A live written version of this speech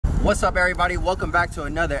What's up, everybody? Welcome back to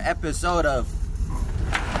another episode of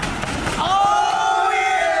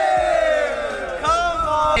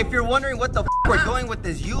If you're wondering what the f we're doing with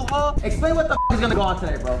this U-Haul, explain what the f is gonna go on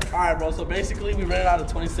today, bro. Alright, bro, so basically we rented out a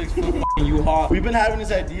 26-foot U-Haul. We've been having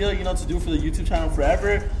this idea, you know, to do for the YouTube channel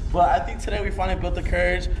forever, but I think today we finally built the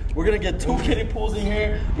courage. We're gonna get 2 kiddie pools in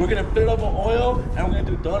here, we're gonna fill it up with oil, and we're gonna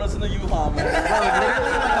do donuts in the U-Haul,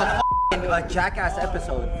 man. Bro, literally like a jackass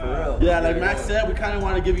episode, for real. Yeah, like Max said, we kind of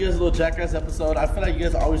want to give you guys a little jackass episode. I feel like you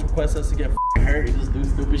guys always request us to get hurt and just do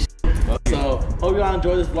stupid shit. So, hope y'all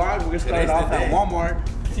enjoy this vlog. We're gonna start off at Walmart.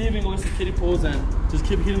 See if we can go get some kiddie pools and just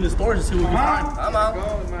keep hitting the stores and see what we can find. I'm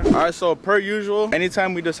out. Alright, so per usual,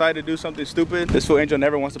 anytime we decide to do something stupid, this fool Angel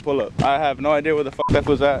never wants to pull up. I have no idea where the fuck that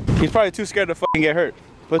fool's at. He's probably too scared to fucking get hurt.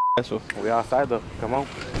 We outside though. Come on.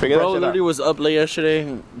 Figure Bro that shit literally out. was up late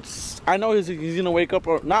yesterday. I know he's gonna wake up,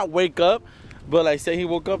 or not wake up, but like say he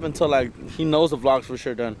woke up until like he knows the vlog's for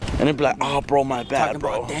sure done, and then be like, oh bro, my bad, Talking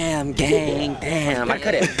bro. about, damn gang, damn. I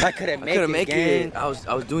couldn't make it. I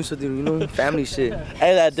was doing something, you know, family shit.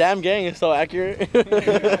 Hey, that damn gang is so accurate.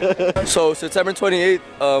 So September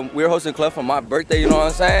 28th, we're hosting Clef on my birthday, you know what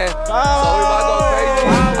I'm saying? So we about to go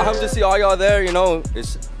crazy. I hope to see all y'all there, you know.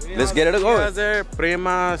 Let's get it going. There,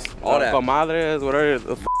 primas, All that. comadres, whatever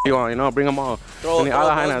the f you want, you know, bring them all. Throw all the a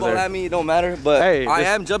hyenas ball there. at me, it don't matter. But Hey, I this-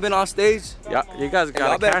 am jumping on stage. Yeah, you guys Y'all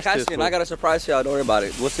gotta better catch catch this. it. And I got a surprise for y'all. Don't worry about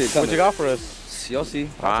it. We'll see it coming. What you got for us? You'll see.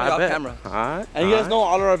 I'll I show y'all bet. camera. Alright. And you guys know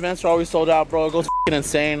all our events are always sold out, bro. It goes f***ing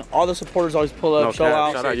insane. All the supporters always pull up, No show cap.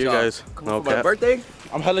 out. Shout out you y'all. guys. No For my cap. birthday?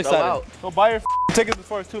 I'm hella Go excited. out. Go buy your tickets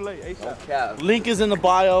before it's too late. ASAP. Yeah. Link is in the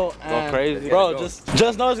bio. And crazy. bro. Go.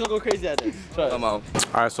 Just know it's gonna go crazy that day. Trust. Come on.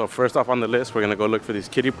 Alright, so first off on the list, we're gonna go look for these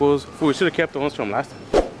kiddie pools. Fool, we should have kept the ones from last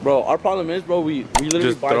time. Bro, our problem is, bro, we literally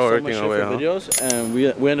Just buy throw so much everything shit away, for huh? videos, and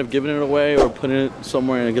we end up giving it away or putting it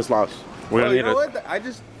somewhere and it gets lost. We're Bro, gonna you need know a what?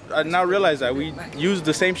 I now realize that we use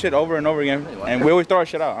the same shit over and over again, and we always throw our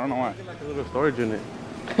shit out. I don't know why. little storage unit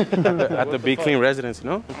at the Be Clean residence, you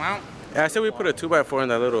know? Yeah, I said we put a 2x4 in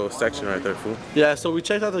that little section right there, fool. Yeah, so we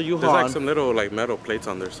checked out the There's U-Haul. like some little like metal plates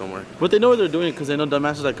on there somewhere. But they know what they're doing because they know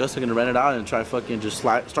dumbasses like us are gonna rent it out and try fucking just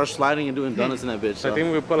start sliding and doing donuts in that bitch. So. I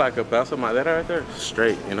think we put like a pedazo de madera right there,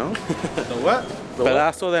 straight, you know? The what?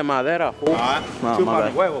 Pedazo de madera, fool. No, Chupa my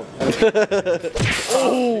mi huevo.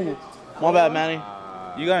 Oh, my bad, Manny.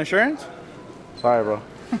 You got insurance? Sorry, bro.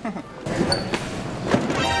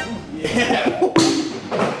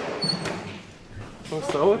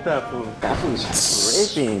 What's up with that fool? That fool's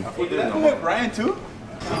tripping. That fool with Brian too?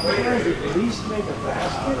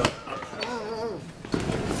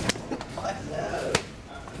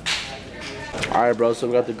 All right, bro. So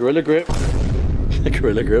we got the Gorilla Grip. The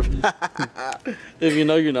Gorilla Grip. If you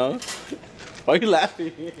know, you know. Why are you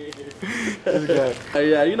laughing?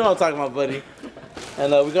 Yeah, you know what I'm talking about, buddy.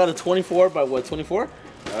 And we got a 24 by what? 24?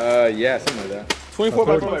 Yeah, something like that. 24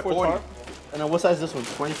 by 24 by 24 tarp. And then what size is this one?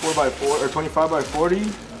 24 by 4 or 25 by 40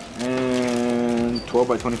 and 12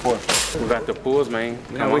 by 24. We got the pools, man.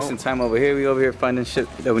 We're not wasting time over here. We over here finding shit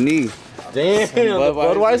that we need. Damn, the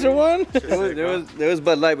Budweiser one? There was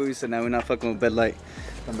Bud Light, but we said, nah, we're not fucking with Bud Light.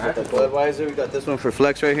 We got the Budweiser. We got this one for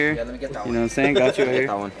Flex right here. Yeah, let me get that one. You know what I'm saying? Got you right here.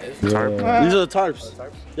 That one. These are the tarps.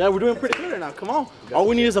 Yeah, we're doing pretty good right now. Come on. All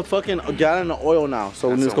we need is a fucking gallon of oil now. So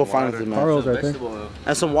we need to go find it, man. Right there.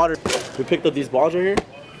 And some water. We picked up these balls right here.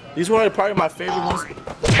 These were probably my favorite ones.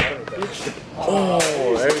 Oh,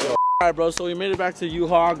 there we go. Alright, bro, so we made it back to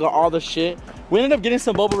U-Haul, got all the shit. We ended up getting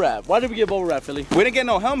some bubble wrap. Why did we get bubble wrap, Philly? We didn't get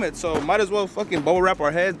no helmet, so might as well fucking bubble wrap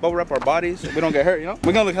our heads, bubble wrap our bodies, so we don't get hurt, you know?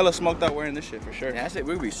 We're gonna look hella smoked out wearing this shit for sure. Yeah, I said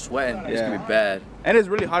we're gonna be sweating. It's Yeah. gonna be bad. And it's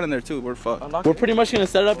really hot in there too, we're fucked. We're pretty much gonna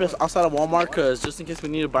set it up outside of Walmart because just in case we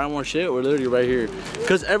need to buy more shit, we're literally right here.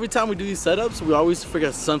 Because every time we do these setups, we always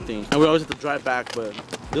forget something. And we always have to drive back, but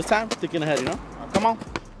this time, thinking ahead, you know? Come on,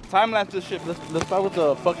 time lapse this shit. Let's start with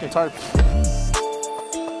the fucking tarps.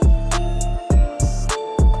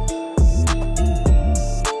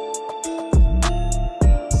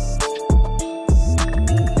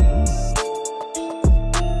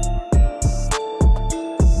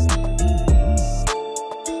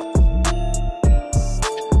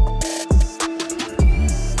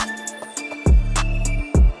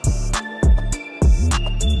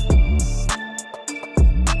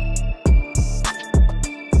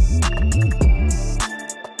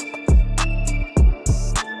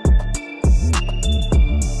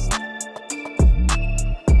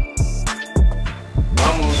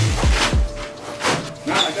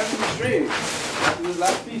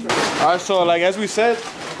 Alright, so like as we said,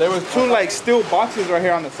 there was 2 like steel boxes right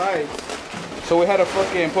here on the side. So we had to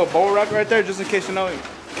fucking put bubble wrap right there just in case, you know,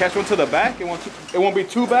 catch one to the back. It won't be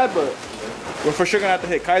too bad, but we're for sure gonna have to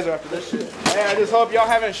hit Kaiser after this shit. Hey, I just hope y'all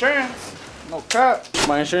have insurance. No cap.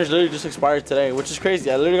 My insurance literally just expired today, which is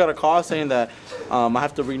crazy. I literally got a call saying that I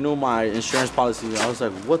have to renew my insurance policy. I was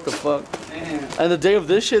like, what the fuck? Damn. And the day of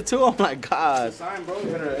this shit too, oh my god. It's a sign, bro.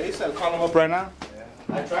 You better ASAP call them up right now.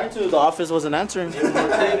 Yeah. I tried to. The office wasn't answering.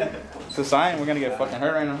 It's a sign. We're gonna get fucking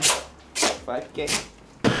hurt right now. 5K.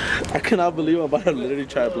 I cannot believe I'm about to literally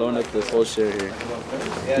try blowing up this whole shit here.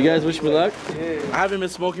 You guys wish me luck? I haven't been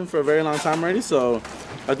smoking for a very long time already, so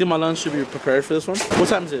I think my lungs should be prepared for this one. What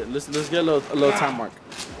time is it? Let's get a little time mark.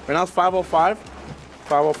 Right now it's 5:05.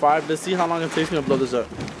 5:05. Let's see how long it takes me to blow this up.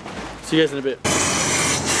 See you guys in a bit.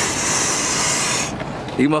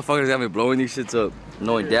 These motherfuckers got me blowing these shits up,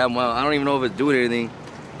 knowing damn well I don't even know if it's doing anything.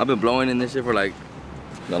 I've been blowing in this shit for like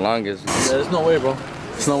the longest. Yeah, there's no way, bro.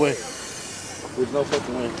 There's no way. There's no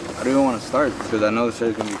fucking way. I don't even want to start because I know this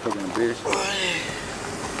shit's gonna be fucking a bitch.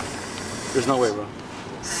 There's no way, bro.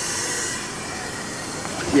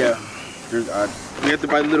 Yeah. We have to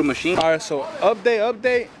buy the little machine. All right, so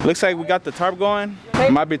update. Looks like we got the tarp going.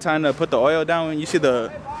 It might be time to put the oil down. When you see the,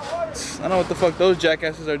 I don't know what the fuck those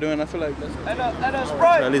jackasses are doing. I feel like let's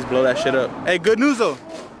at least blow that shit up. Hey, good news though.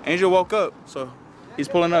 Angel woke up, so he's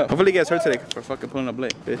pulling up. Hopefully he gets hurt today for fucking pulling up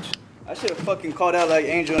late, bitch. I should have fucking called out like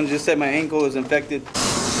Angel and just said my ankle was infected.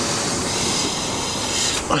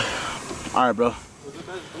 All right, bro.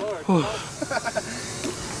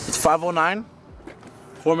 It's 5:09.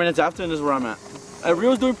 4 minutes after, and this is where I'm at. Hey,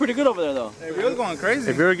 Rio's doing pretty good over there, though. Hey, Rio's going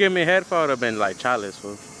crazy. If you were giving me a head, I would have been like chalice,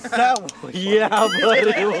 fool. Yeah,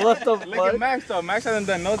 buddy. What the fuck? Look at Max, though. Max hasn't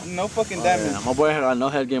done no fucking damage. Yeah, my boy had no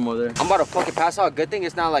head game over there. I'm about to fucking pass out. Good thing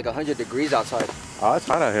it's not like 100 degrees outside. Oh, it's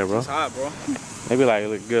hot out here, bro. It's hot, bro. Maybe like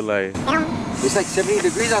look good, like It's like 70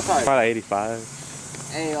 degrees outside. probably 85.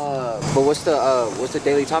 Hey, but what's the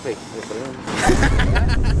daily topic?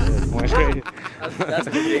 That's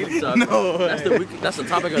the daily topic. No. That's the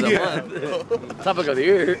topic of the month. Topic of the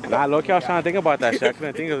year. Nah, look, I was trying to think about that shit. I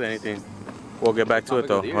couldn't think of anything. We'll get back to it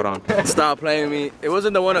though. Hold on. Stop playing me. It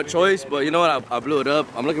wasn't the one of choice, but you know what? I blew it up.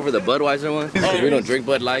 I'm looking for the Budweiser one. We don't drink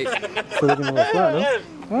Bud Light. I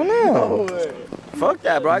know. Fuck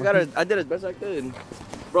that, bro. I did as best I could.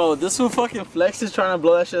 Bro, this fool fucking Flex is trying to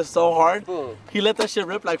blow that shit so hard. He let that shit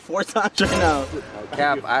rip like 4 times right now.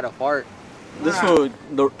 Cap, I had a fart. This fool,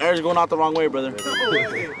 the air's going out the wrong way, brother.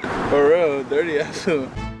 For real, dirty ass.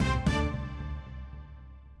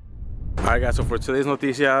 Alright guys, so for today's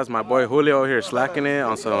noticias, my boy Julio here slacking it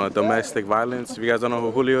on some domestic violence. If you guys don't know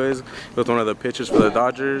who Julio is, he was one of the pitchers for the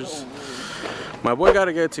Dodgers. My boy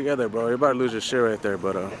gotta get it together, bro. You're about to lose your shit right there,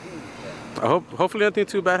 but hopefully nothing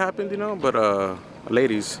too bad happened, you know, but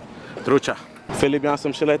ladies, trucha. Philip, you on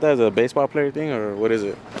some shit like that as a baseball player thing, or what is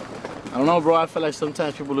it? I don't know, bro. I feel like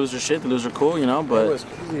sometimes people lose their shit, they lose their cool, you know, but... It's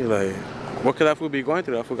crazy, like, what could that fool be going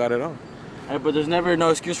through? That fool got it all. Hey, but there's never no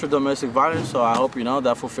excuse for domestic violence, so I hope, you know,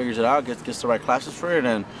 that fool figures it out, gets the right classes for it,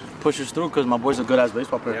 and pushes through, because my boy's a good-ass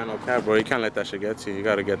baseball player. Yeah, no cap, bro. You can't let that shit get to you. You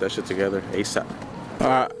gotta get that shit together ASAP.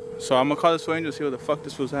 Alright, so I'm gonna call this fool Angel, see where the fuck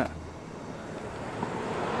this fool's at.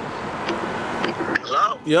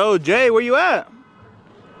 Hello? Yo, Jay, where you at?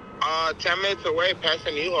 10 minutes away,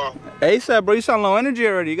 passing Uhaul. ASAP, bro. You sound low energy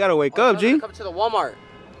already. You gotta wake up, G. Come to the Walmart.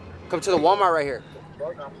 Come to the Walmart right here.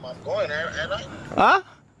 I'm going, aren't I? Huh? I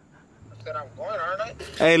said I'm going, aren't I?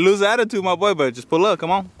 Hey, lose attitude, my boy, but just pull up.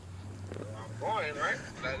 Come on. I'm going, right?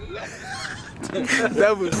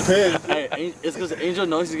 That was pissed. Hey, it's because Angel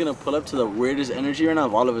knows he's gonna pull up to the weirdest energy right now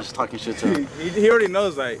of all of us talking shit to him. He already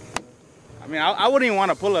knows, like, I mean, I wouldn't even want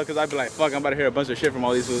to pull up because I'd be like, fuck, I'm about to hear a bunch of shit from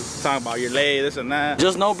all these fools talking about you're late, this and that.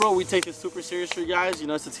 Just know, bro, we take it super serious for you guys. You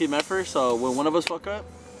know, it's a team effort, so when one of us fuck up,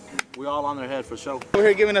 we all on their head for sure. Over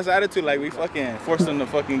here giving us attitude like we fucking forced them to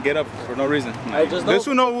fucking get up for no reason. Like, just know, this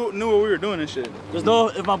fool knew what we were doing and shit. Just know,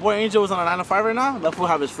 if my boy Angel was on a 9 to 5 right now, that fool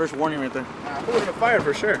have his first warning right there. Nah, fool would get fired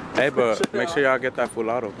for sure. Hey, but make sure y'all get that full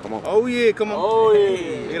auto. Come on. Oh yeah, come on. Oh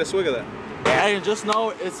yeah. Get a swig of that. Hey, and just know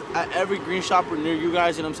it's at every green shop near you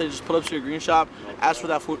guys, you know what I'm saying? Just pull up to your green shop, ask for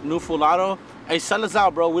that new full auto. Hey, sell us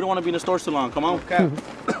out, bro. We don't want to be in the stores too long. Come on.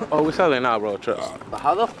 Oh, we selling now, bro. Trust. But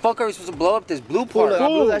how the fuck are we supposed to blow up this blue part? I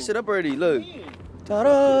blew that shit up already. Look.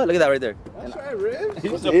 Ta-da! Look at that right there. That's right, Ribs.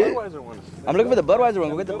 What's the Budweiser one? I'm looking for the Budweiser one.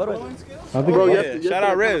 Go get the Budweiser. Bro, yeah. Shout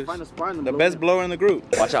out Ribs. The best blower in the group.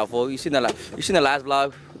 Watch out, fool. You seen the last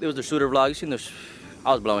vlog? It was the shooter vlog. You seen the...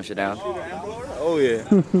 I was blowing shit down. Oh yeah.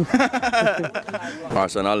 Alright,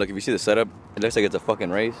 so now look, if you see the setup, it looks like it's a fucking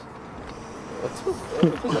race.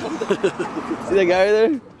 See that guy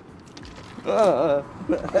right there?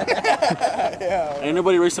 Ain't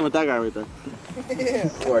nobody racing with that guy right there.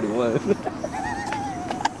 Already won.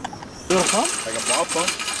 Little pump? Like a ball pump.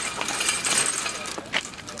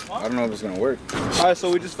 I don't know if it's gonna work. Alright,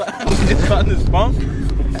 so we just found this pump.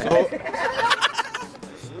 So,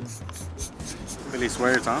 Really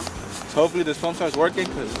swears, huh? so hopefully this pump starts working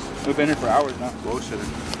because we've been here for hours now. Bullshit.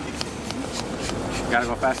 Gotta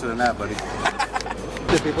go faster than that, buddy.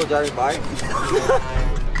 The people driving by.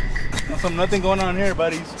 Nothing going on here,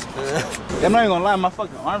 buddies. I'm not even gonna lie, my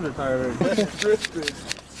fucking arms are tired already.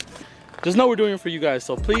 Just know we're doing it for you guys,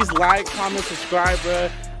 so please like, comment, subscribe, bro.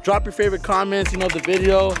 Drop your favorite comments, you know, the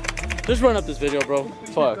video. Just run up this video, bro.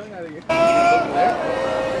 Fuck.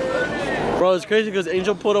 Bro, it's crazy because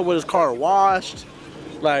Angel pulled up with his car washed.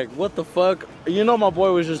 Like, what the fuck? You know my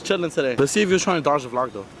boy was just chilling today. Let's see if he was trying to dodge the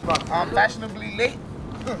vlog, though. I'm fashionably late.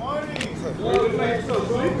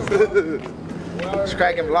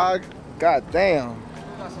 Scracking vlog. God damn.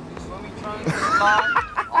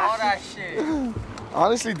 All that shit.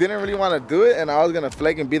 Honestly, didn't really want to do it, and I was gonna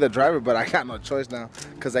flake and be the driver, but I got no choice now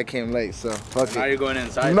because I came late. So fuck it. Now you're going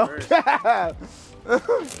inside No. first.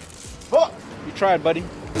 Fuck. You tried, buddy.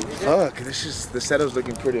 Fuck. This is the setup's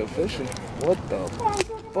looking pretty official. What the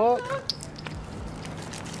fuck?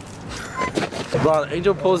 Bro,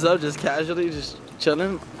 Angel pulls up just casually, just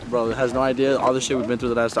chilling. Bro, has no idea all the shit we've been through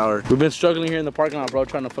the last hour. We've been struggling here in the parking lot, bro,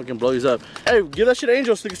 trying to fucking blow these up. Hey, give that shit to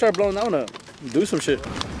Angel so we can start blowing that one up. Do some shit.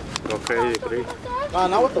 Go crazy, buddy.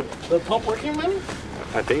 Now with the pump working, man?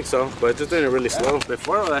 I think so, but it's just doing it really slow.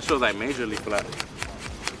 Before, that shit was like majorly flat.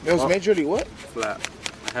 It was majorly what? Flat.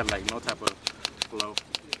 I had like no type of flow.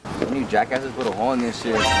 When you jackasses put a hole in this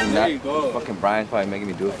shit, There you go. fucking Brian's probably making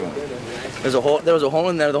me do it for him. There was a hole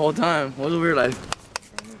in there the whole time. What was weird like?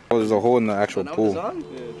 Oh, there's a hole in the actual pool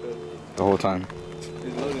the whole time.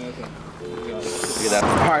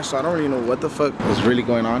 Alright, so I don't really know what the fuck was really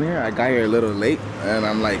going on here. I got here a little late, and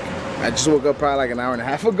I'm like, I just woke up probably like an hour and a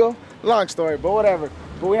half ago. Long story, but whatever.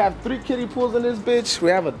 But we have 3 kiddie pools in this bitch. We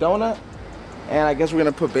have a donut, and I guess we're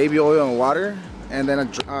gonna put baby oil and water. And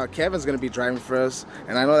then Kevin's gonna be driving for us.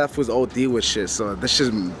 And I know that fool's OD with shit, so this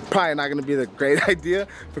is probably not gonna be the great idea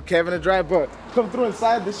for Kevin to drive. But come through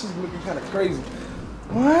inside, this is looking kind of crazy.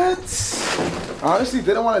 What? I honestly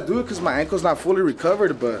didn't want to do it because my ankle's not fully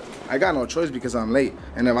recovered, but I got no choice because I'm late.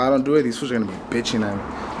 And if I don't do it, these fools are gonna be bitching at me.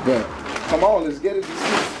 But come on, let's get it.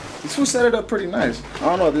 These fools set it up pretty nice. I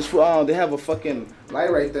don't know, this fool, they have a fucking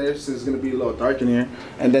light right there, so it's gonna be a little dark in here.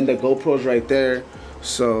 And then the GoPro's right there.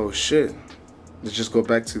 So shit. Let's just go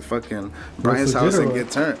back to fucking Brian's house and get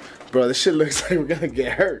turned. Bro, this shit looks like we're gonna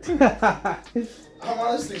get hurt. I'm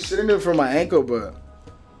honestly shitting there for my ankle, but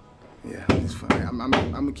yeah, it's fine. I'm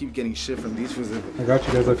gonna keep getting shit from these fools. I got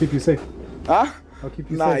you guys. I'll keep you safe. Huh? I'll keep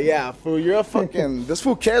you Nah, safe. yeah, fool, you're a fucking, this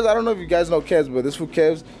fool Kevs, I don't know if you guys know Kevs, but this fool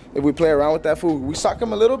Kevs, if we play around with that fool, we sock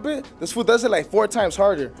him a little bit, this fool does it like 4 times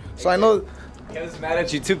harder. So I know. Kevin's mad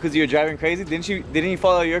at you too because you were driving crazy. Didn't you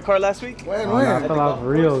follow your car last week? When? I fell off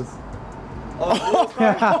reels. It was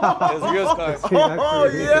Rio's car. Oh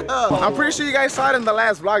yeah! I'm pretty sure you guys saw it in the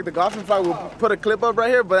last vlog, the golfing vlog. We'll put a clip up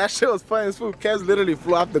right here, but that shit was funny. This fool Kevs literally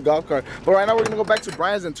flew off the golf cart. But right now we're gonna go back to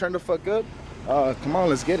Brian's and turn the fuck up. Come on,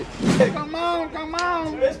 let's get it. Come on, come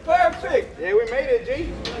on. It's perfect. Yeah, we made it,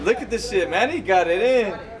 G. Look at this shit, man. He got it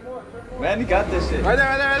in. Man, he got this shit. Right there,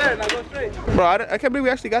 right there, right there. Now go straight. Bro, I can't believe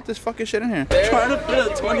we actually got this fucking shit in here. Trying to fit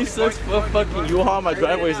a 26-foot fucking U-Haul on my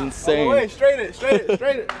driveway is insane. Wait, straight it, straight it,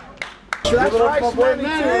 straight it. That's right,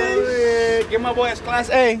 man. Give my boy his class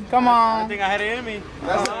A. Come on. I think I had it in me.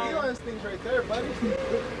 That's the deal instincts right there, buddy.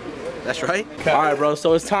 That's right. All right, bro.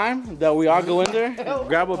 So it's time that we all go in there,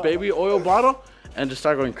 grab a baby oil bottle, and just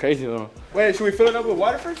start going crazy, though. Wait, should we fill it up with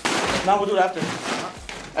water first? Now we'll do it after.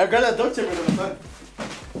 I grab that duct tape in the front.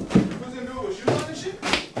 Who's gonna do it with shoes on and shit?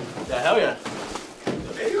 Yeah, hell yeah.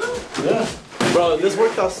 The baby oil? Yeah. Bro, this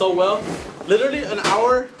worked out so well. Literally an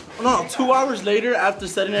hour, no, 2 hours later after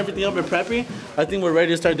setting everything up and prepping, I think we're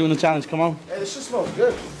ready to start doing the challenge. Come on. Hey, this shit smells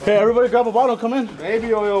good. Hey, everybody grab a bottle. Come in.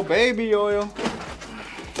 Baby oil, baby oil.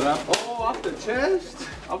 Oh, off the chest?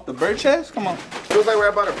 Off the bird chest? Come on. Feels like we're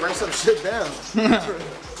about to burn some shit down.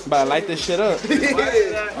 About to light this shit up.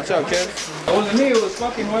 Watch out, Kev. It wasn't me, it was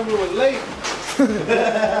fucking whoever was late.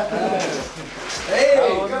 Hey,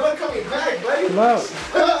 good luck coming back, buddy. Hello.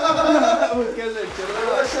 Good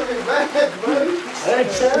luck coming back, buddy.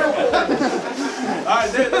 Alright,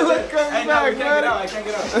 there. Hey, no, we can't get out. I can't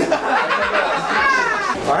get out.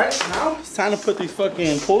 All right, now it's time to put these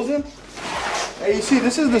fucking pulls in. Hey, you see,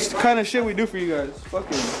 this is the kind of shit we do for you guys.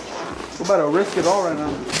 Fucking, we're about to risk it all right now.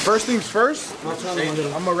 First things first,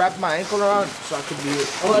 I'm gonna wrap my ankle around so I can be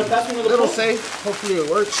a little safe. Hopefully it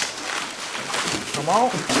works. Come on.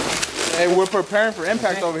 Hey, we're preparing for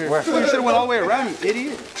impact over here. You should have went all the way around, you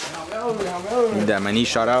idiot. That my knee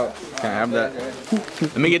shot out. Can't have that.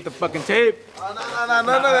 Let me get the fucking tape.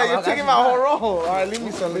 No. You're taking my whole roll. All right, leave me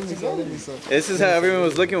some. This is how everyone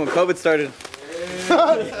was looking when COVID started.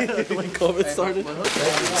 When COVID started.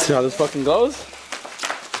 See how this fucking goes?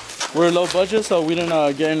 We're low budget, so we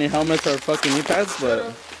didn't get any helmets or fucking knee pads,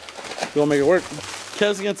 but we'll make it work.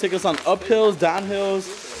 Kev's gonna take us on uphills,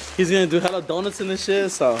 downhills. He's gonna do hella donuts in this shit,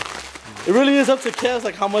 so it really is up to Kev,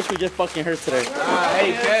 like how much we get fucking hurt today.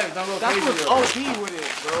 Hey, Kev, don't go crazy. That's what's OP with it,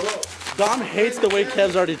 bro. Dom hates the way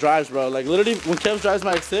Kev's already drives, bro. Like literally, when Kev drives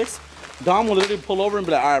my X6, Dom will literally pull over and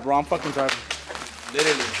be like, all right, bro, I'm fucking driving.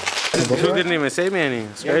 Literally. This dude didn't even save me any.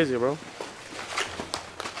 It's crazy, bro.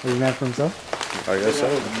 Are you mad for himself? I guess so.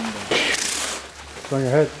 It's on your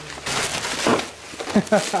head.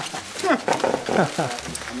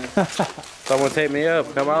 Someone take me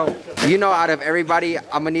up. Come out. You know, out of everybody,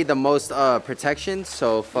 I'm gonna need the most protection.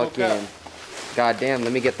 So fucking, goddamn,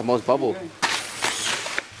 let me get the most bubble. I'm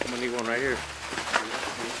gonna need one right here.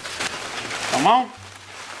 Come on.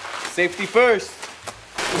 Safety first.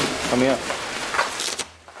 Coming up.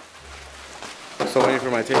 I'm still waiting for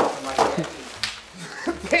my tape.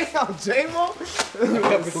 Damn, J-Mo.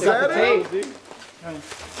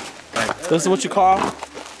 This is what you call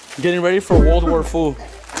getting ready for World War IV.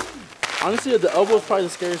 Honestly, the elbow is probably the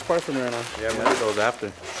scariest part for me right now. Yeah, I'm gonna those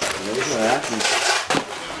after.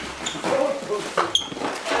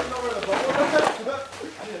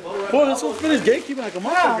 Boy, let's go finish gatekeeping like a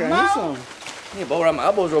motherfucker. I need some. Yeah, but around my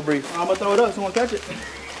elbows real brief. I'm gonna throw it up. Someone catch it.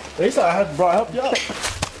 They said I had brought help you out.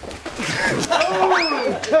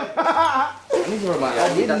 I need some of my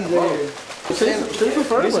elbows. Stay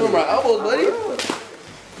for Need some of my elbows, buddy.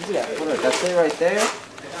 That's it right there.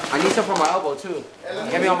 I need some for my elbow too.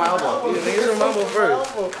 Get me on my elbow. Need some of my elbow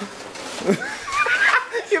first.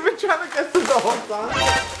 You've been trying to get this the whole time.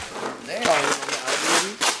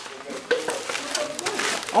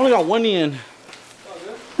 I only got one knee in.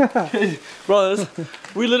 Bro,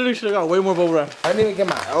 we literally should have got way more bubble wrap. I didn't even get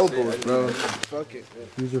my elbows, bro. Fuck it.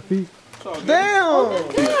 Use your feet. Damn!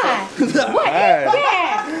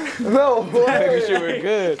 No, Make sure we're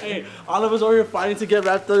good. Hey, all of us over here fighting to get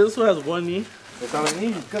wrapped up. This one has one knee. That's all I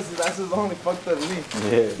need, because that's his only fucked up knee.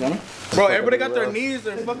 Yeah. Bro, everybody got their knees,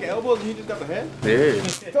 their fucking elbows, and he just got the head? Yeah.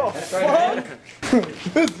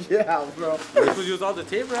 Yeah, bro. This was used all the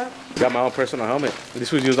tape wrap. Got my own personal helmet.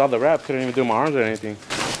 This was used all the wrap. Couldn't even do my arms or anything.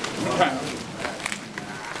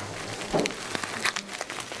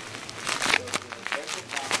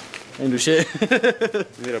 Ain't do shit. You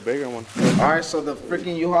need a bigger one. Alright, so the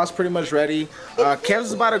freaking U-Haul's pretty much ready.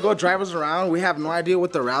 Kev's about to go drive us around. We have no idea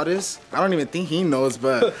what the route is. I don't even think he knows,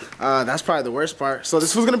 but that's probably the worst part. So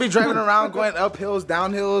this was gonna be driving around, going up hills,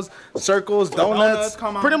 down hills, circles, donuts,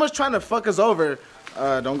 pretty much trying to fuck us over.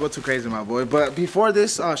 Don't go too crazy, my boy. But before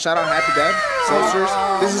this, shout out Happy Dad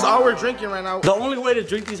seltzers. This is all we're drinking right now. The only way to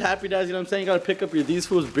drink these Happy Dads, you know what I'm saying? You gotta pick up your These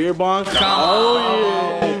Foos beer bong.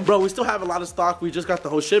 Oh yeah. Bro, we still have a lot of stock. We just got the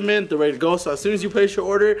whole shipment. They're ready to go. So as soon as you place your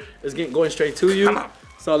order, it's going straight to you.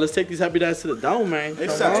 So let's take these Happy Dads to the dome, man.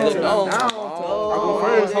 I'll go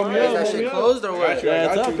first. Is that shit closed or what?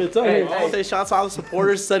 Yeah, it's up. I want to say shouts to all the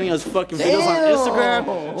supporters sending us fucking videos on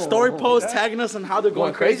Instagram, story posts, tagging us on how they're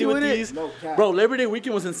going crazy with these. Bro, Labor Day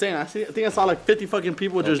weekend was insane. I think I saw like 50 fucking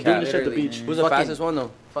people just doing this shit at the beach. Who's the fastest one though?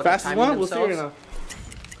 Fastest one? We'll see right now.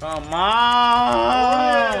 Come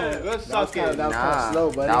on. Good stuff. That was kind of slow,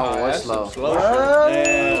 buddy. That one was slow.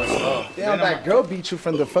 Damn, that girl beat you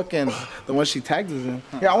from the fucking, the one she tagged us in.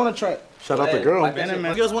 Yeah, I want to try it. Shout out the girl. If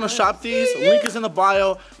you guys want to shop these, link is in the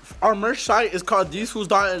bio. Our merch site is called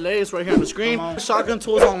TheseFoos.la. It's right here on the screen. Shotgun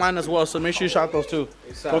Tools online as well, so make sure you shop those too.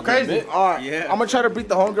 Go crazy. All right. Yeah. I'm going to try to beat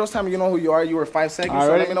the homegirls time. You know who you are. You were 5 seconds,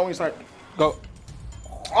 so let me know when you start. Go.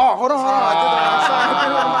 Oh, hold on.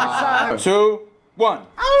 I did the 2, 1.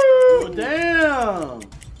 Oh, damn.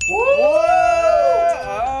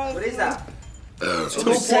 What is that? 2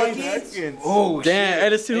 seconds. Oh, damn. Hey,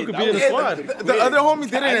 let's see who could beat in the squad. The other homie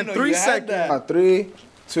did it in 3 seconds. 3,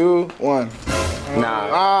 2, 1.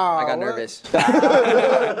 Nah, I got nervous.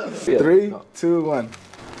 3, 2, 1.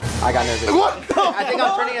 I got nervous. I think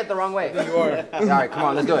I'm turning it the wrong way. You are. All right, come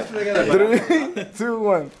on, let's do it. 3, 2,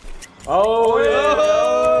 1. Oh,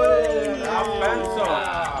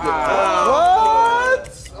 What?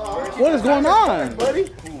 What is going on, buddy?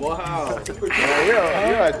 wow.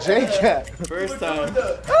 You're a J-Cat. First time.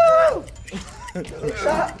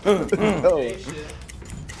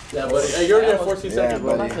 Yeah, buddy. Hey, you're already at 14 seconds,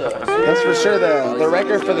 bro. That's for sure the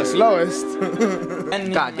record for the slowest.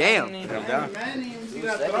 God damn.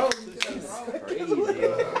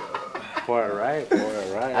 For it right.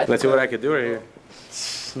 Let's see what I can do right here.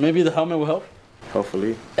 Maybe the helmet will help.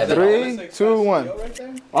 Hopefully. 3, 2, 1.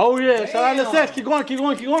 Oh yeah, shout out to Sex. Keep going. Two.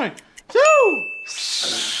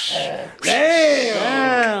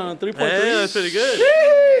 Damn. 3.3. That's pretty good.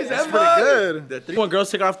 Jeez, that's pretty good. When girls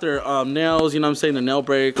take off their nails, you know what I'm saying, the nail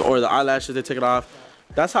break or the eyelashes, they take it off.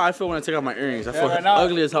 That's how I feel when I take off my earrings. I feel right now,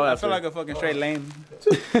 ugly as hell I after. feel like a fucking straight lame.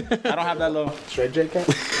 I don't have that little. Straight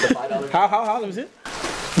JK? How? Let me see it.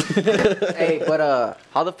 Hey, but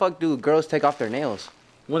how the fuck do girls take off their nails?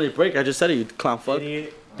 When they break, I just said it, you clown fuck.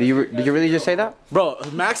 Did you really just say that? Bro,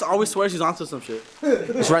 Max always swears he's onto some shit.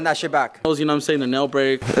 Let's run that shit back. You know what I'm saying, the nail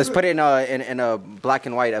break. Let's put it in a black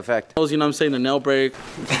and white effect. You know what I'm saying, the nail break.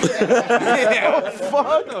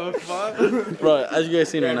 Fuck. Bro, as you guys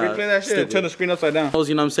seen right now. Replay that shit. Turn the screen upside down.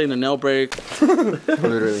 You know what I'm saying, the nail break.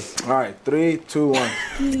 Literally. All right, 3, 2, 1.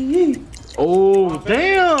 Oh,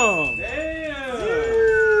 damn.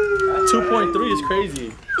 2.3 is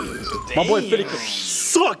crazy. My boy Fitty can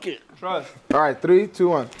suck it. Trust. All right, 3, 2,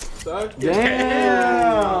 1.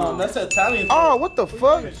 Damn. That's Italian. Oh, what the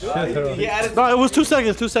fuck? No, it was 2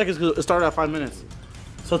 seconds. 2 seconds because it started at 5 minutes.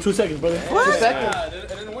 So 2 seconds, brother. What? 2 seconds? It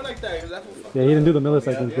didn't work like that. Yeah, he didn't do the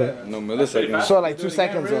milliseconds, but. No milliseconds. So like 2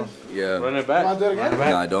 seconds though. Yeah. Run it back. Want to do it again?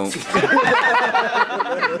 No, I don't.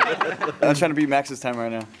 I'm trying to beat Max's time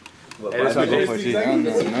right now. I don't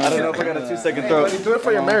know if I got a 2 second throw. Do it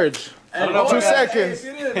for your marriage. I don't know. 2 seconds.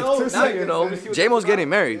 2 seconds. J-Mo's getting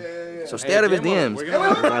married, so stay out of his DMs.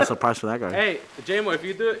 That's a price for that guy. Hey, J-Mo, if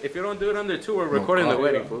you don't do it under 2, we're recording the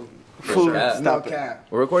wedding, fool. Stop cap.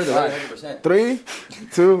 We're recording the wedding. 3,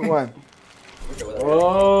 2, 1.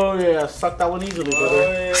 Oh yeah, suck that one easily,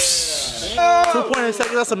 brother. 2.8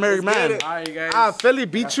 seconds, that's a married man. Alright, you guys. Philly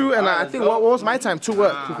beat you, and I think what was my time? 2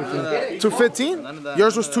 what? 2:15.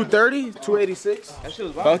 Yours was 2:30, 2:86.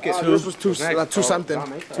 Fuck it. Yours was 2 something.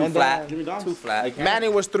 Too flat. Too flat. Manny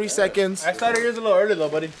was 3 seconds. I started yours a little early though,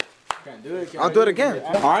 buddy. I'll do it again.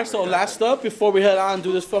 Alright, so last up before we head on and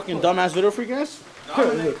do this fucking dumbass video for you guys.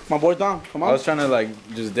 My boy Dom, come I on. was trying to like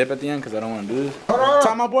just dip at the end because I don't want to do this.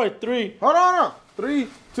 Time my boy, 3. Hold on. 3,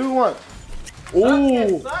 2, 1.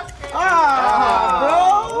 Ooh. Bro.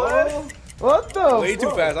 What the? Way too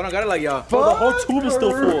fast. I don't got it like y'all. Bro, the whole tube is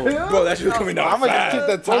still full. Bro, that shit's coming down I'm gonna just keep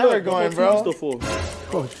the timer going, bro. Still full.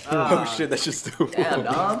 Oh shit, that's just stupid. Damn,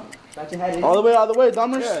 Dom. All the way,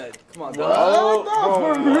 Domers. Come on,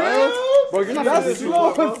 Bro, you're not that's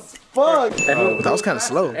slow as fuck. That was kind of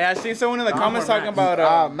slow. Hey, I seen someone in the comments talking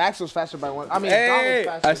about Max was faster by 1. I mean, Hey, Dom was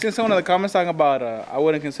faster. I seen someone in the comments talking about I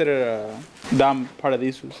wouldn't consider Dom part of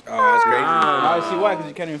these foods. Oh, that's crazy. I see why, because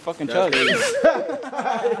you can't even fucking chug.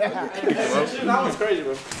 That was crazy,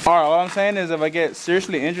 bro. Alright, all I'm saying is if I get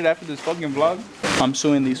seriously injured after this fucking vlog, I'm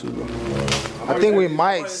suing these foods, bro. I think we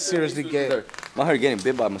might seriously get. My heart getting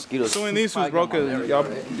bit by mosquitoes. Suing these foods, bro, because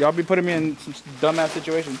y'all be putting me in some dumbass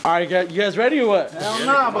situations. All right, you guys ready or what? Hell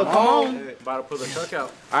nah, but come on. About to pull the truck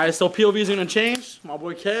out. All right, so POV's gonna change. My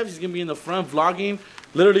boy Kev, he's gonna be in the front vlogging,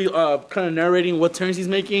 literally kind of narrating what turns he's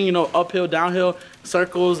making. You know, uphill, downhill,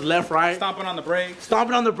 circles, left, right. Stomping on the brakes.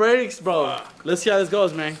 Stomping on the brakes, bro. Let's see how this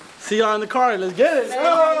goes, man. See y'all in the car. Let's get it.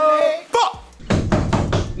 Fuck.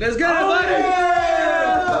 Let's get it, buddy.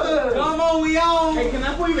 Come on, we on. Hey, can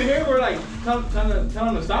that boy even hear? We're like tell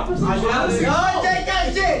him to stop or something? Oh, take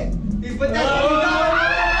that shit. He put that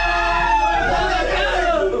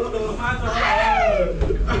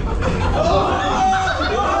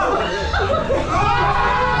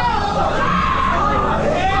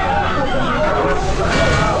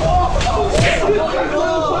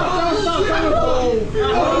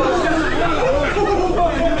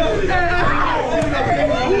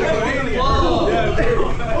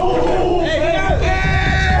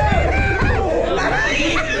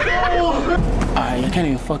I can't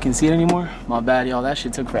even fucking see it anymore. My bad, y'all. That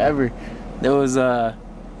shit took forever. There's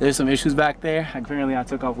some issues back there. Apparently, I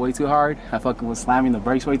took off way too hard. I fucking was slamming the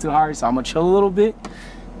brakes way too hard. So I'm gonna chill a little bit.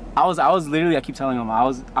 I was literally, I keep telling them,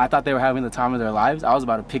 I thought they were having the time of their lives. I was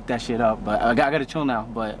about to pick that shit up, but I gotta chill now.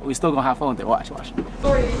 But we still gonna have fun with it. Watch. You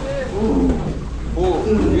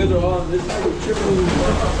guys are all this type of tripping.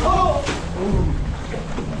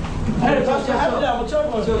 Hey, touch your hat down. What's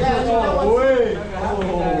up?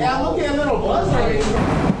 Yeah, I'm looking a little buzz right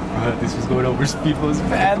here. This was going over speed flows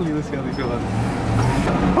badly. Let's see how they feel about it.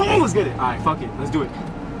 Oh, let's get it. All right, fuck it. Let's do it.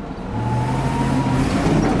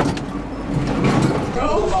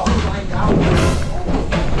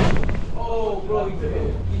 Oh, bro, he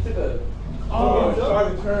took a. Oh,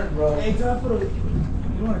 sharp turn, bro. Hey, time for the.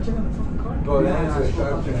 You wanna check on the fucking car? Bro, that is a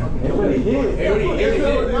sharp turn. It already hit.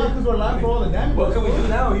 It's not because we're live for all the damage. What can we do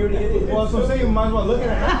now? He already hit it. Well, so I'm saying you might as well look at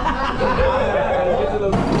it.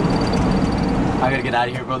 I gotta get out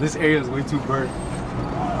of here, bro. This area is way too burnt.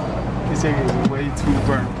 This area is way too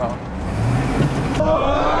burnt, bro.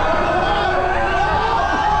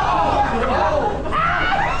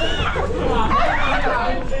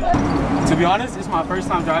 To be honest, it's my first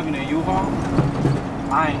time driving a Uhaul.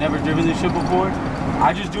 I ain't never driven this shit before.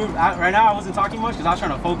 I just do, right now I wasn't talking much because I was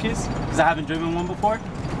trying to focus because I haven't driven one before.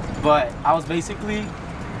 But I was basically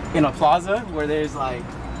in a plaza where there's like,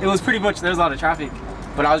 it was pretty much, there's a lot of traffic.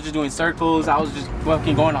 But I was just doing circles, I was just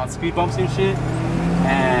fucking going on speed bumps and shit.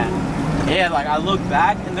 And yeah, like I look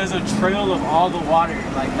back and there's a trail of all the water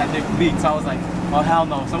like that they leaked. So I was like, oh hell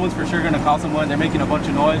no, someone's for sure gonna call someone. They're making a bunch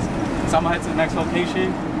of noise. So I'm gonna head to the next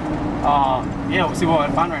location. Yeah, we'll see what I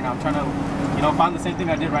find right now. I'm trying to, you know, find the same thing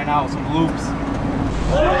I did right now, some loops.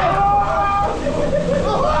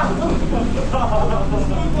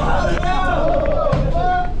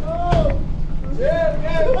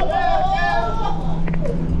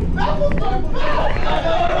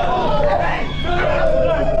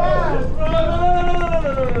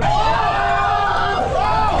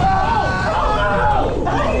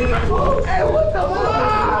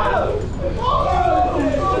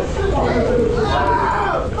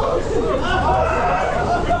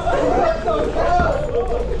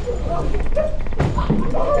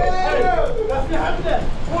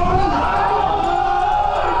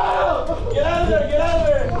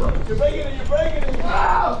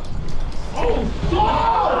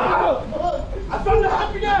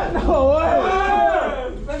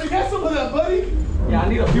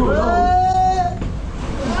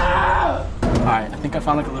 Alright, I think I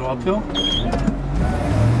found like a little uphill. So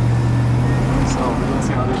let's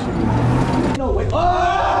see how this should be. No, wait. Oh!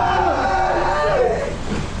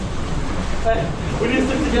 Hey, we need to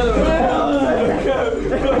stick together.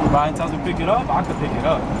 Brian tells me to pick it up, I could pick it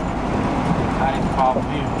up. That ain't the problem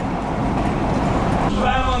here.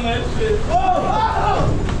 Right on that shit.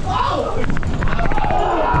 Oh! Oh! Oh!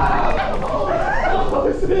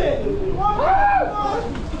 Oh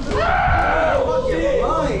shit!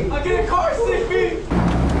 I get a car sick, me.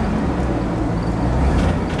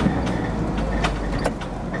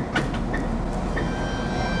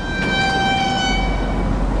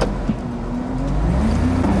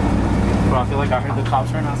 Bro, I feel like I heard the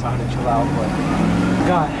cops right now, so I had to chill out, but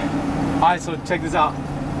God. Alright, so check this out.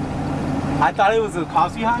 I thought it was the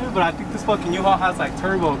cops behind me, but I think this fucking U-Haul has like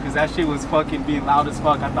turbo, because that shit was fucking being loud as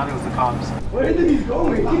fuck. I thought it was the cops. Where did he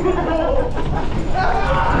going?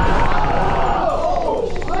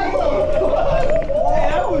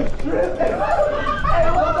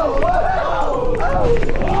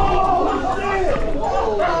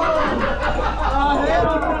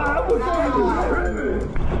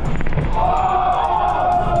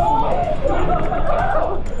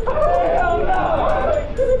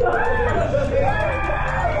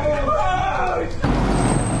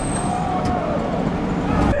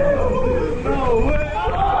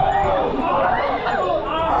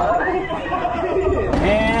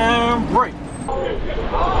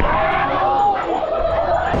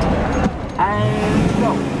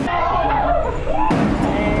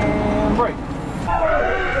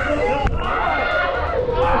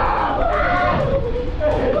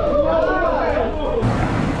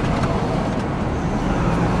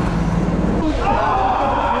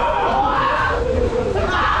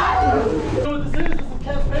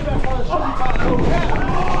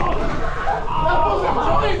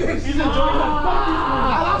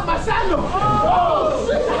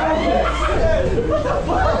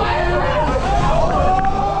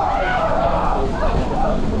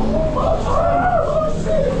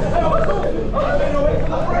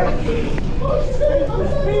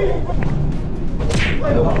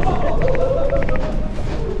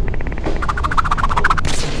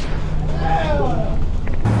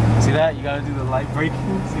 See that? You gotta do the light braking,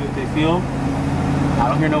 see what they feel. I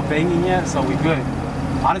don't hear no banging yet, so we good.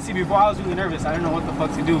 Honestly, before I was really nervous. I didn't know what the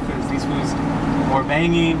fuck to do because these fools were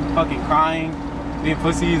banging, fucking crying, being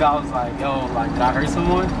pussies. I was like, yo, like, did I hurt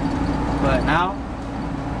someone? But now,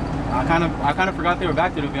 I kind of forgot they were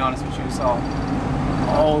back there, to be honest with you. So,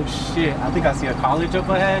 oh shit, I think I see a college up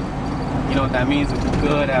ahead. You know what that means? It's a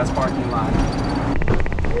good ass parking lot.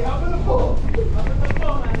 Hey, I'm in the pool. I'm in the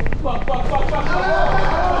pool, man. Fuck.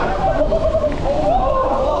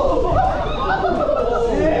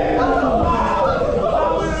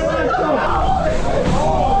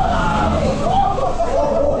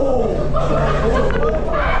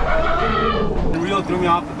 Threw me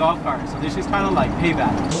off the golf cart, so this is kind of like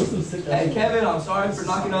payback. Hey Kevin, I'm sorry for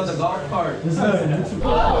knocking on the golf cart.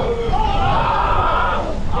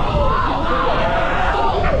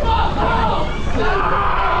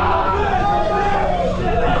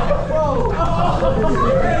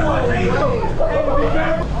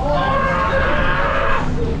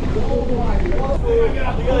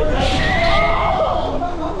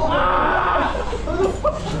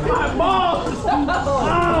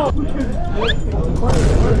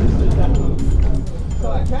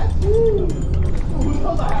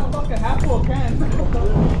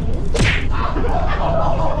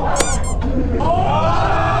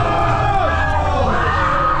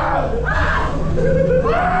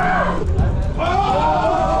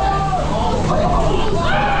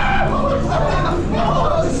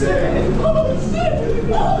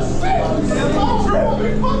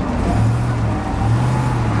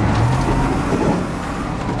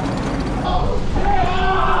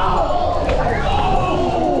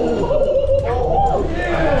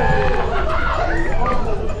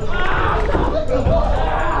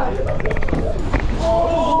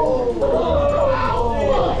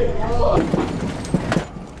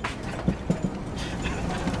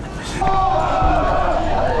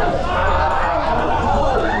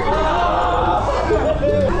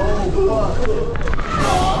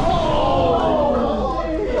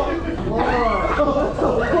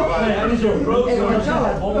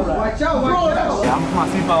 Yeah, I'm gonna put my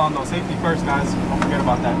seatbelt on though. Safety first, guys. Don't forget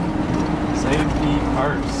about that. Safety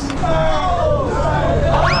first.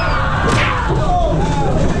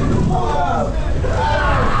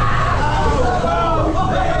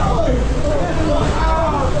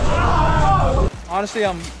 Honestly,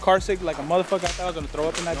 I'm car sick like a motherfucker. I thought I was gonna throw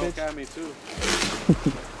up in that bitch. Yeah, me too.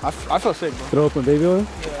 I feel sick, bro. Throw up in baby oil?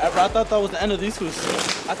 Yeah, I thought that was the end of these foods.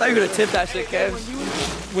 I thought you were gonna tip that shit, Kev.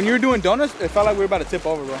 When you were doing donuts, it felt like we were about to tip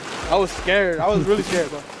over, bro. I was scared. I was really scared,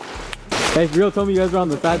 bro. Hey, Real told me you guys were on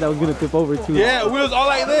the side that was gonna tip over too. Yeah, we was all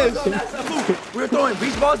like this. We were throwing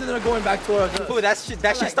beach balls and then going back to our... Ooh, that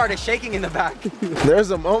shit started shaking in the back.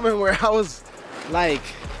 There's a moment where I was like,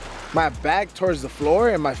 my back towards the floor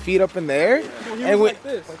and my feet up in the air. And like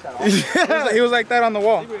this. He was like that on the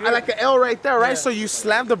wall. I like an L right there, right? Yeah. So you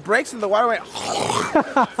slam the brakes and the water went.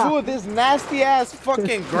 Fool, this nasty ass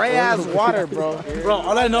fucking gray ass water, bro. Bro,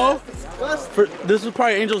 all I know, this was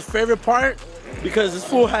probably Angel's favorite part because this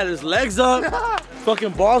fool had his legs up,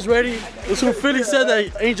 fucking balls ready. This fool Philly said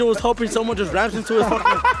that Angel was hoping someone just rams into his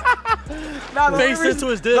fucking face into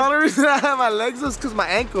his dick. The only reason I had my legs was because my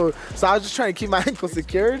ankle. So I was just trying to keep my ankle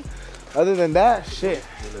secured. Other than that, shit.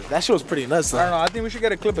 That shit was pretty nuts though. I don't know, I think we should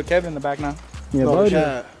get a clip of Kevin in the back now. Yeah, no,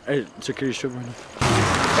 yeah. Hey, security strip right now.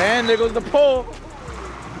 And there goes the pole.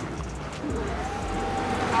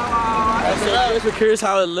 So if you're curious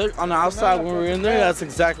how it looked on the outside when we were in there, that's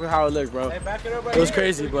exactly how it looked, bro. It was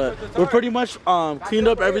crazy, but we're pretty much cleaned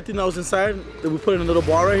up everything that was inside. We put in a little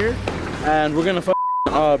bar right here, and we're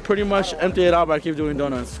gonna pretty much empty it out by keep doing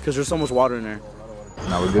donuts because there's so much water in there.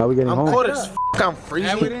 How are we getting home? I'm cold as f. I'm freezing.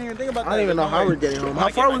 Yeah, we didn't even think about that. I don't even know how we're getting home. How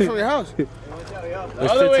far are we from your house?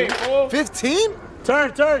 Other way, 15?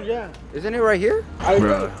 Turn, yeah. Isn't it right here?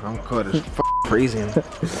 Bro, I'm cold as f. Freezing.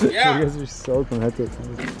 Yeah. You guys are soaked from head to toe.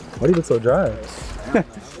 Why do you look so dry?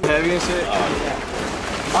 Heavy and shit.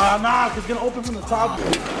 Nah, cause it's gonna open from the top.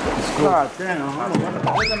 God damn.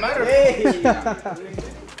 Doesn't matter. Hey.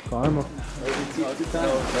 Karma.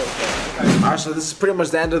 Alright, so this is pretty much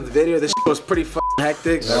the end of the video. This shit was pretty fucking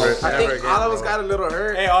hectic. I think all of us got a little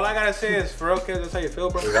hurt. Hey, all I gotta say is, for real, kids, that's how you feel,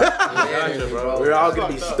 bro. We're all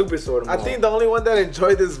gonna be stupid sort of. I think the only one that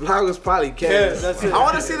enjoyed this vlog was probably Kevin. Yeah, that's it. I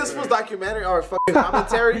want to see this fool's documentary or fucking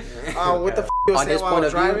commentary on what the f he was saying while I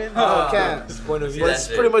was driving. Oh, Cam. It's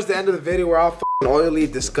pretty much the end of the video. We're all fucking oily,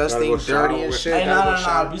 disgusting, dirty and shit. Hey,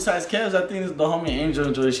 nah. Besides Kev's, I think the homie Angel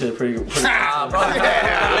enjoyed shit pretty good.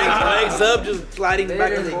 Legs up, just sliding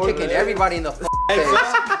back and forth. Kicking everybody in the face.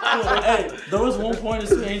 Hey, there was one point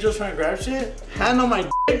this Angel trying to grab shit, hand on my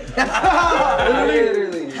dick.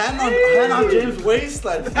 Literally. Hand on James' waist.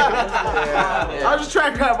 Like, I was just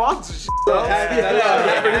trying to grab onto shit.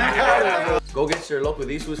 Go get your local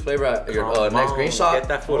These Foods flavor at your next green shop. Get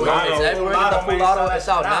that full It's everywhere. Get that full auto. It's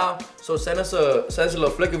out now. So send us a little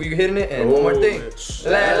flick of you hitting it. And one more thing.